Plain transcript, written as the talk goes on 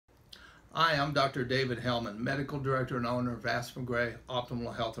Hi, I'm Dr. David Hellman, Medical Director and owner of Aspen Gray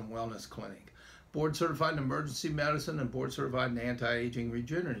Optimal Health and Wellness Clinic, board certified in emergency medicine and board certified in anti-aging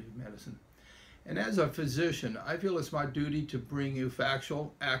regenerative medicine. And as a physician, I feel it's my duty to bring you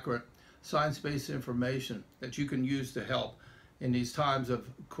factual, accurate, science-based information that you can use to help in these times of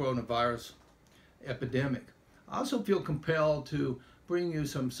coronavirus epidemic. I also feel compelled to bring you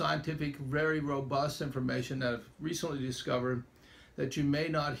some scientific, very robust information that I've recently discovered that you may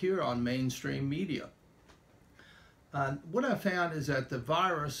not hear on mainstream media. What I found is that the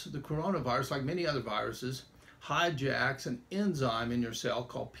virus, the coronavirus, like many other viruses, hijacks an enzyme in your cell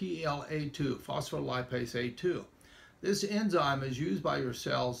called PLA2, phospholipase A2. This enzyme is used by your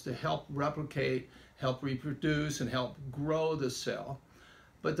cells to help replicate, help reproduce, and help grow the cell.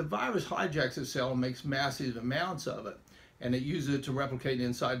 But the virus hijacks the cell and makes massive amounts of it, and it uses it to replicate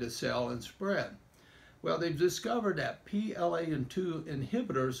inside the cell and spread. Well, they've discovered that PLA2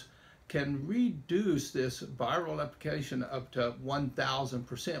 inhibitors can reduce this viral replication up to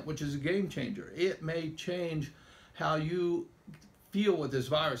 1,000%, which is a game changer. It may change how you feel with this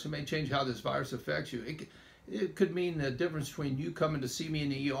virus. It may change how this virus affects you. It could mean the difference between you coming to see me in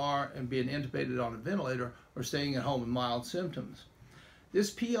the ER and being intubated on a ventilator or staying at home with mild symptoms. This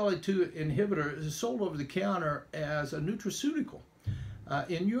PLA2 inhibitor is sold over the counter as a nutraceutical.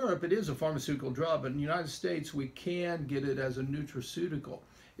 In Europe, it is a pharmaceutical drug, but in the United States, we can get it as a nutraceutical.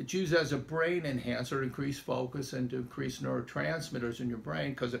 It's used as a brain enhancer to increase focus and to increase neurotransmitters in your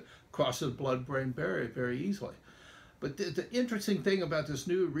brain because it crosses the blood-brain barrier very easily. But the interesting thing about this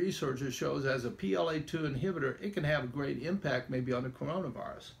new research is shows as a PLA2 inhibitor, it can have a great impact maybe on the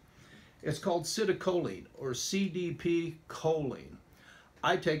coronavirus. It's called Citicoline or CDP-Citicoline.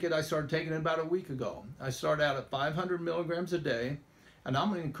 I started taking it about a week ago. I started out at 500 milligrams a day, and I'm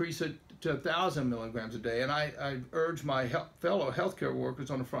going to increase it to 1,000 milligrams a day. And I urge my fellow healthcare workers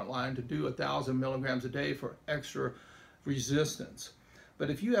on the front line to do 1,000 milligrams a day for extra resistance.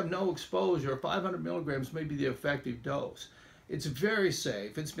 But if you have no exposure, 500 milligrams may be the effective dose. It's very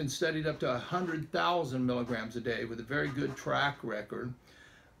safe. It's been studied up to 100,000 milligrams a day with a very good track record.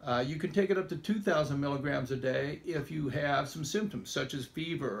 You can take it up to 2,000 milligrams a day if you have some symptoms such as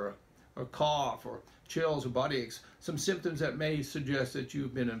fever or cough or chills or body aches, some symptoms that may suggest that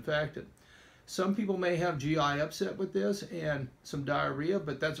you've been infected. Some people may have GI upset with this and some diarrhea,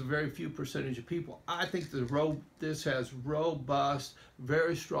 but that's a very few percentage of people. I think this has robust,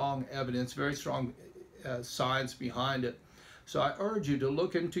 very strong evidence, very strong science behind it. So I urge you to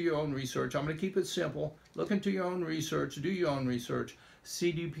look into your own research. I'm going to keep it simple. Look into your own research, do your own research.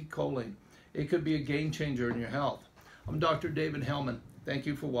 CDP-Citicoline. It could be a game changer in your health. I'm Dr. David Hellman. Thank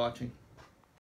you for watching.